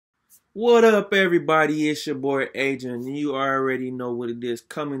What up, everybody? It's your boy Adrian. You already know what it is.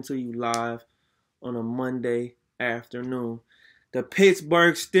 Coming to you live on a Monday afternoon. The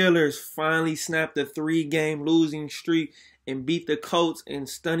Pittsburgh Steelers finally snapped a 3-game losing streak and beat the Colts in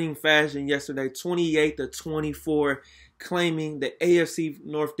stunning fashion yesterday, 28-24, claiming the AFC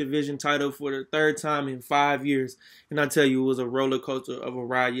North Division title for the third time in 5 years. And I tell you, it was a roller coaster of a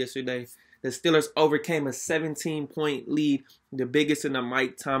ride yesterday. The Steelers overcame a 17-point lead, the biggest in the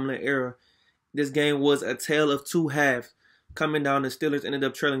Mike Tomlin era. This game was a tale of two halves. Coming down, the Steelers ended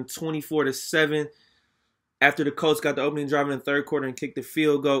up trailing 24-7 after the Colts got the opening drive in the third quarter and kicked the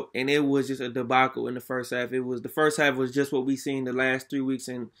field goal, and it was just a debacle in the first half. The first half was just what we seen the last 3 weeks,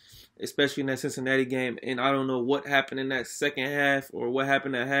 and especially in that Cincinnati game. And I don't know what happened in that second half, or what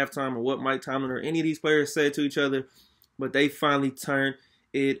happened at halftime, or what Mike Tomlin or any of these players said to each other, but they finally turned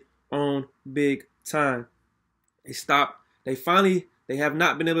it on big time. They have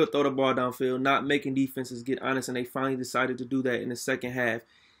not been able to throw the ball downfield, not making defenses get honest, and they finally decided to do that in the second half.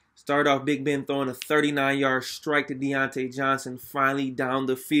 Started off Big Ben throwing a 39-yard strike to Deontay Johnson, finally down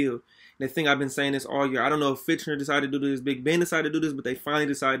the field. And the thing I've been saying this all year, I don't know if Fitchner decided to do this, Big Ben decided to do this, but they finally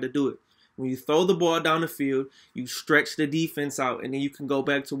decided to do it. When you throw the ball down the field, you stretch the defense out, and then you can go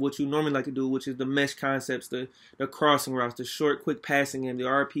back to what you normally like to do, which is the mesh concepts, the crossing routes, the short, quick passing, and the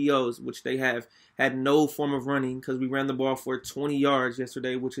RPOs, which they have had no form of running because we ran the ball for 20 yards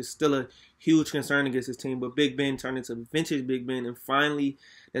yesterday, which is still a huge concern against this team. But Big Ben turned into vintage Big Ben and finally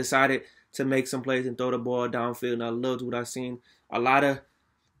decided to make some plays and throw the ball downfield. And I loved what I seen. A lot of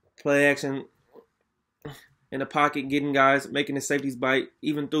play action in the pocket, getting guys, making the safeties bite,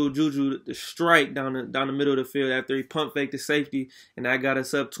 even threw Juju the strike down the middle of the field after he pump faked the safety, and that got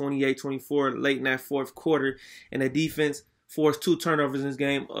us up 28-24 late in that fourth quarter. And the defense forced 2 turnovers in this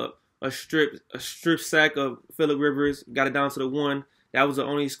game, a strip sack of Phillip Rivers, got it down to the 1. That was the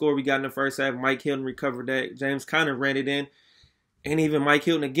only score we got in the first half. Mike Hilton recovered that. James Conner ran it in. And even Mike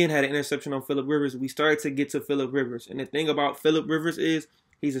Hilton again had an interception on Phillip Rivers. We started to get to Phillip Rivers. And the thing about Phillip Rivers is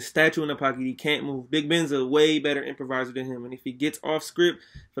he's a statue in the pocket. He can't move. Big Ben's a way better improviser than him. And if he gets off script,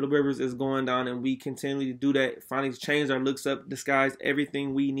 Phillip Rivers is going down. And we continually do that. Finally changed our looks up, disguised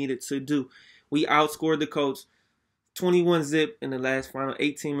everything we needed to do. We outscored the Colts 21-zip in the final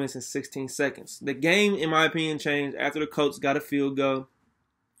 18 minutes and 16 seconds. The game, in my opinion, changed after the Colts got a field goal,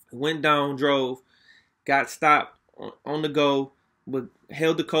 went down, drove, got stopped on the goal, but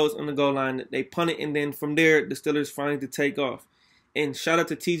held the Colts on the goal line. They punted, and then from there, the Steelers finally to take off. And shout out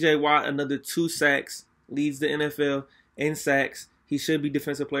to T.J. Watt, another 2 sacks, leads the NFL in sacks. He should be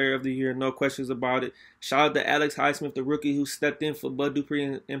Defensive Player of the Year, no questions about it. Shout out to Alex Highsmith, the rookie who stepped in for Bud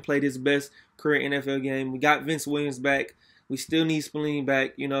Dupree and played his best career NFL game. We got Vince Williams back. We still need Spillane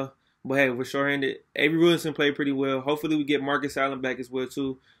back, But hey, we're short-handed. Avery Williamson played pretty well. Hopefully we get Marcus Allen back as well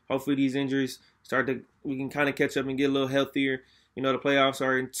too. Hopefully these injuries we can kind of catch up and get a little healthier. The playoffs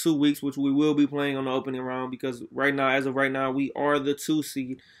are in 2 weeks, which we will be playing on the opening round because as of right now, we are the 2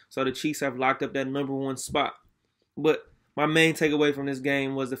 seed. So the Chiefs have locked up that number 1 spot. But my main takeaway from this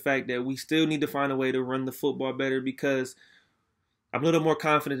game was the fact that we still need to find a way to run the football better because I'm a little more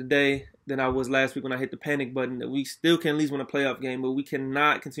confident today than I was last week when I hit the panic button that we still can at least win a playoff game, but we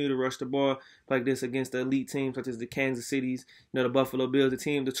cannot continue to rush the ball like this against the elite teams such as the Kansas Cities, the Buffalo Bills,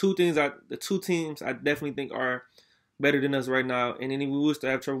 the two teams I definitely think are better than us right now. And then we will still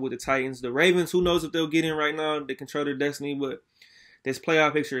have trouble with the Titans. The Ravens, who knows if they'll get in right now. They control their destiny, but this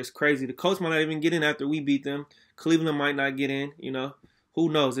playoff picture is crazy. The Colts might not even get in after we beat them. Cleveland might not get in, Who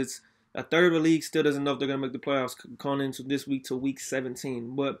knows? It's a third of the league still doesn't know if they're going to make the playoffs going into this week to week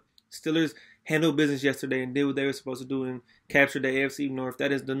 17. But Steelers handled business yesterday and did what they were supposed to do and capture the AFC North.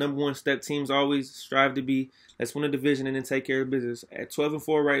 That is the number 1 step teams always strive to be. Let's win a division and then take care of business. At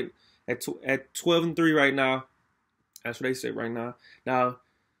 12-4 at 12-3 right now. That's what they say right now. Now,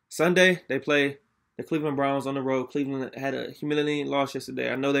 Sunday, they play the Cleveland Browns on the road. Cleveland had a humiliating loss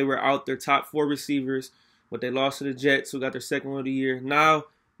yesterday. I know they were out their top 4 receivers, but they lost to the Jets, who got their second win of the year. Now,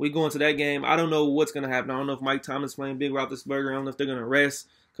 we go into that game. I don't know what's going to happen. I don't know if Mike Tomlin's playing Big Roethlisberger. I don't know if they're going to rest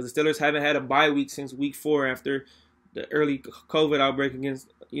because the Steelers haven't had a bye week since week 4 after the early COVID outbreak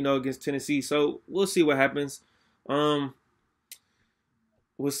against Tennessee. So, we'll see what happens.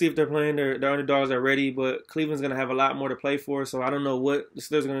 We'll see if they're playing. Their underdogs are ready, but Cleveland's going to have a lot more to play for, so I don't know what the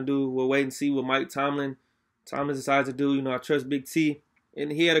Steelers are going to do. We'll wait and see what Mike Tomlin decides to do. I trust Big T.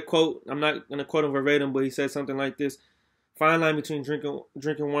 And he had a quote. I'm not going to quote him verbatim, but he said something like this: fine line between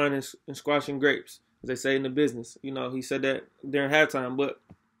drinking wine and squashing grapes, as they say in the business. He said that during halftime, but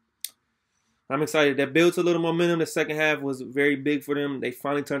I'm excited. That built a little momentum. The second half was very big for them. They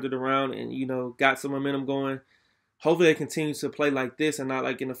finally turned it around and, got some momentum going. hopefully they continue to play like this and not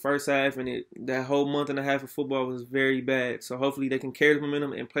like in the first half. And that whole month and a half of football was very bad. So hopefully they can carry the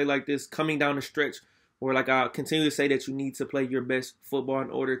momentum and play like this coming down the stretch. Or like I continue to say that you need to play your best football in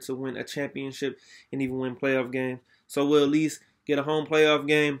order to win a championship and even win playoff games. So we'll at least get a home playoff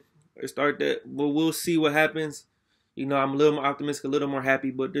game or start that. But we'll see what happens. You know, I'm a little more optimistic, a little more happy,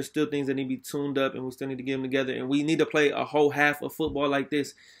 but there's still things that need to be tuned up, and we still need to get them together. And we need to play a whole half of football like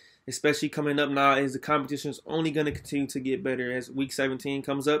this, especially coming up now as the competition is only going to continue to get better as Week 17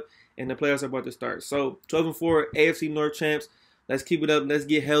 comes up and the playoffs are about to start. So 12-4 AFC North champs. Let's keep it up. Let's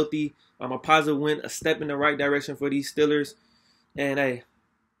get healthy. A positive win, a step in the right direction for these Steelers. And, hey,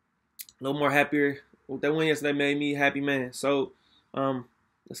 a little more happier. That win yesterday made me a happy man. So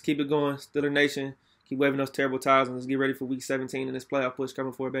let's keep it going. Steeler Nation, keep waving those terrible towels, and let's get ready for Week 17 and this playoff push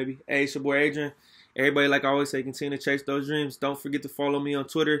coming forward, baby. Hey, it's your boy Adrian. Everybody, like I always say, continue to chase those dreams. Don't forget to follow me on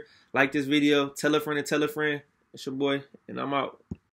Twitter. Like this video. Tell a friend and tell a friend. It's your boy, and I'm out.